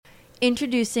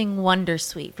Introducing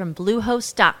Wondersuite from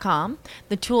Bluehost.com,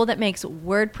 the tool that makes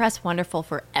WordPress wonderful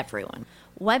for everyone.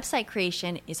 Website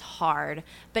creation is hard,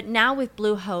 but now with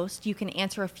Bluehost, you can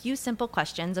answer a few simple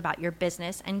questions about your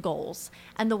business and goals,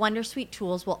 and the Wondersuite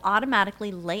tools will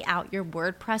automatically lay out your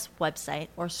WordPress website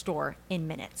or store in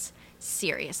minutes.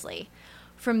 Seriously.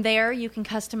 From there, you can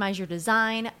customize your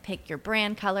design, pick your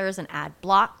brand colors, and add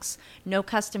blocks. No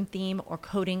custom theme or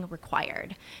coding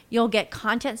required. You'll get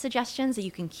content suggestions that you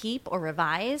can keep or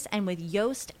revise, and with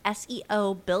Yoast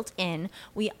SEO built in,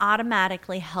 we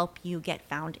automatically help you get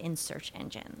found in search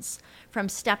engines. From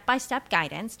step-by-step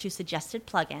guidance to suggested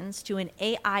plugins to an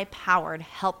AI-powered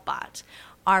help bot,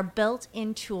 our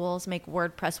built-in tools make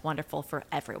WordPress wonderful for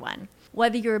everyone.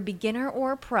 Whether you're a beginner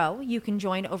or a pro, you can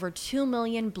join over 2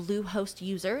 million Bluehost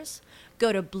users.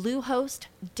 Go to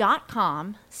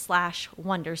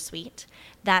bluehost.com/wondersuite.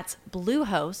 That's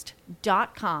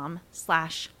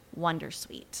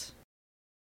bluehost.com/wondersuite.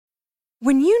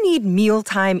 When you need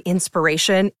mealtime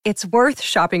inspiration, it's worth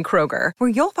shopping Kroger, where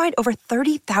you'll find over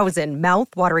 30,000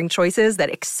 mouth-watering choices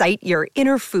that excite your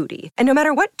inner foodie. And no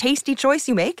matter what tasty choice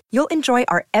you make, you'll enjoy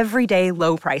our everyday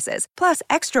low prices, plus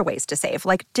extra ways to save,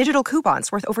 like digital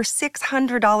coupons worth over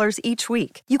 $600 each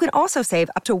week. You can also save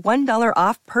up to $1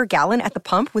 off per gallon at the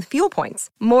pump with fuel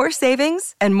points. More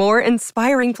savings and more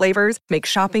inspiring flavors make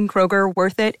shopping Kroger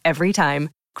worth it every time.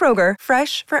 Kroger,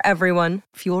 fresh for everyone.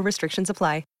 Fuel restrictions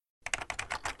apply.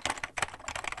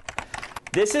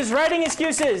 This is Writing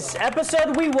Excuses,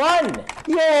 episode we won!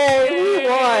 Yay, we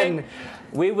won!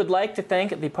 We would like to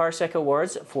thank the Parsec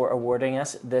Awards for awarding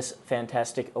us this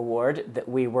fantastic award that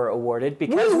we were awarded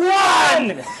because we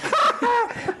won!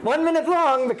 1 minute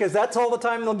long, because that's all the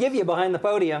time they'll give you behind the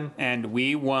podium. And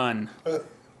we won.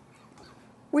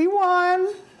 We won!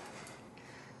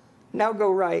 Now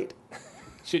go write.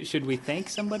 Should we thank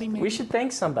somebody, maybe? We should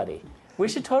thank somebody. We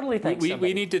should totally thank somebody.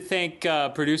 We need to thank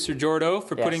producer Jordo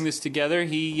for putting this together.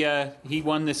 He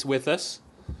won this with us.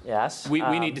 Yes.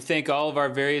 We need to thank all of our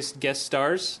various guest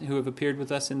stars who have appeared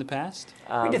with us in the past.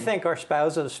 We need to thank our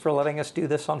spouses for letting us do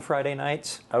this on Friday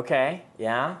nights. Okay,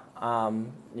 yeah.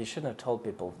 You shouldn't have told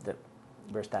people that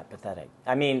we're that pathetic.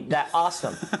 I mean, that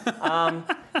awesome.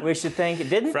 We should thank.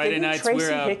 Didn't nights Tracy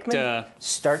we're out Hickman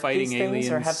start fighting these things aliens.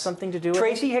 or have something to do with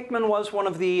Tracy it? Hickman was one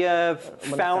of the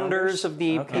founders of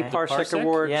the Parsec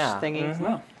Awards thingy. Mm-hmm.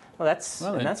 Well, that's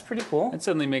pretty cool. That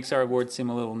suddenly makes our award seem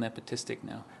a little nepotistic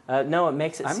now. No, it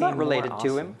makes it I'm seem not related more to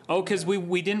awesome. him. Oh, because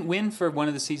we didn't win for one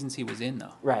of the seasons he was in,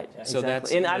 though. Right. So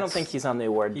exactly. And I don't think he's on the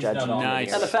award judging.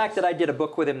 Nice. And the fact that I did a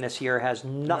book with him this year has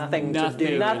nothing to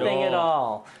do. Nothing at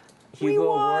all.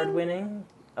 Hugo Award winning?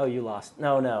 Oh, you lost.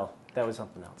 No. That was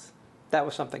something else. That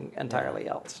was something entirely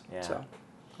else. Yeah. So.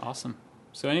 Awesome.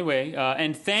 So anyway,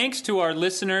 and thanks to our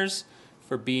listeners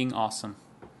for being awesome.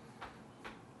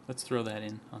 Let's throw that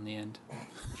in on the end.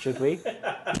 Should we?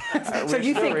 So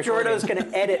you think Jordo's going to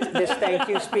edit this thank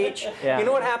you speech? Yeah. You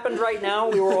know what happened right now?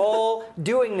 We were all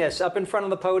doing this up in front of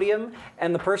the podium,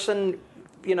 and the person,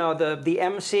 the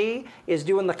MC is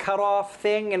doing the cutoff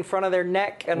thing in front of their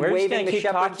neck and waving the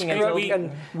shepherd's crook.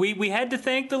 We had to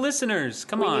thank the listeners.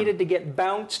 Come on. We needed to get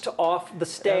bounced off the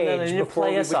stage before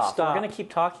we would stop. We're going to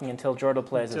keep talking until Jordo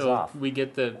plays us off. We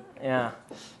get the... Yeah.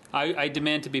 I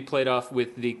demand to be played off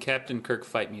with the Captain Kirk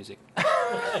fight music.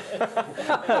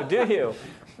 Oh, do you?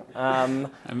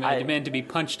 I demand to be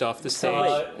punched off the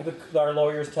stage. Our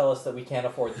lawyers tell us that we can't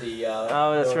afford the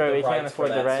that's right. We can't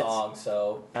afford the rights. Song,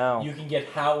 so you can get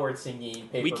Howard singing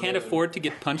Paper We can't Moon. afford to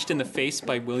get punched in the face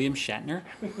by William Shatner.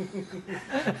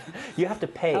 You have to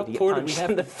pay How to get poor do punched we have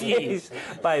in the to be? face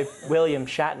by William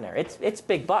Shatner. It's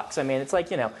big bucks. I mean, it's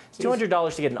like it's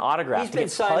 $200 to get an autograph. He's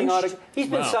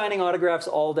been signing autographs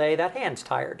all day. That hand's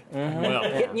tired. Mm-hmm. Well,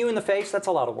 Hitting you in the face, that's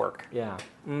a lot of work. Yeah.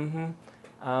 Mm-hmm.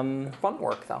 Fun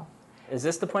work, though. Is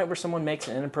this the point where someone makes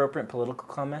an inappropriate political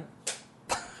comment?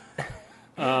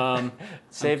 I'm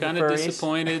kind of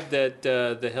disappointed that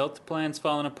the health plan's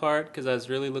fallen apart because I was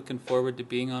really looking forward to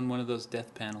being on one of those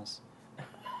death panels.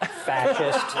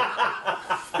 Fascist.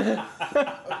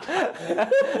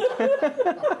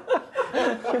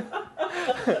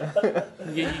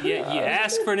 You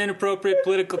ask for an inappropriate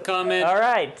political comment. All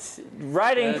right.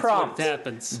 Writing prompt. What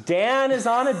happens. Dan is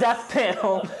on a death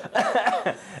panel,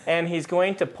 and he's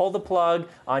going to pull the plug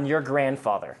on your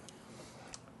grandfather.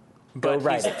 But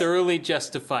he's thoroughly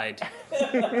justified.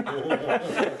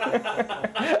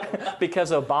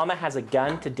 Because Obama has a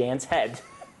gun to Dan's head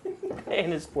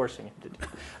and is forcing him to do it.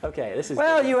 Okay, this is...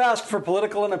 Well, you asked for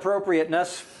political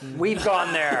inappropriateness. We've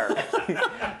gone there.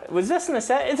 Was this an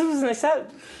asset? This was an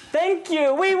asset. Thank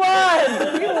you. We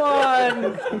won. We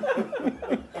won.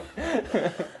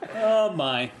 Oh,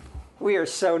 my. We are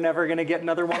so never going to get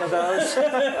another one of those.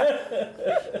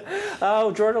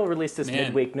 Oh, Jordan will release this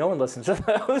midweek. No one listens to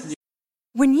those.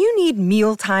 When you need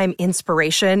mealtime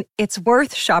inspiration, it's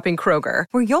worth shopping Kroger,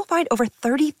 where you'll find over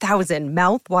 30,000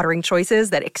 mouth-watering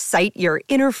choices that excite your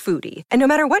inner foodie. And no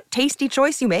matter what tasty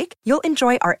choice you make, you'll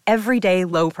enjoy our everyday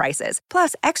low prices,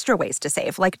 plus extra ways to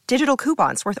save, like digital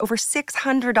coupons worth over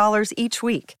 $600 each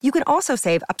week. You can also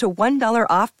save up to $1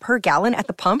 off per gallon at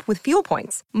the pump with fuel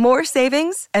points. More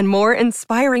savings and more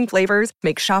inspiring flavors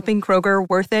make shopping Kroger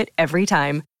worth it every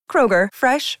time. Kroger,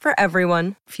 fresh for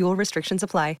everyone. Fuel restrictions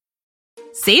apply.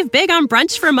 Save big on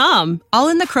brunch for mom, all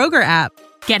in the Kroger app.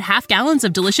 Get half gallons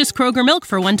of delicious Kroger milk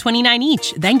for $1.29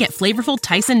 each. Then get flavorful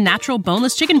Tyson natural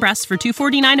boneless chicken breasts for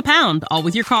 $2.49 a pound, all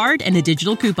with your card and a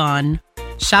digital coupon.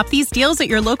 Shop these deals at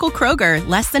your local Kroger,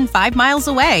 less than 5 miles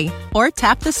away. Or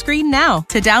tap the screen now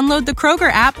to download the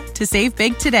Kroger app to save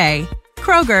big today.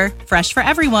 Kroger, fresh for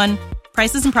everyone.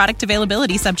 Prices and product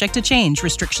availability subject to change.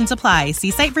 Restrictions apply.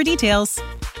 See site for details.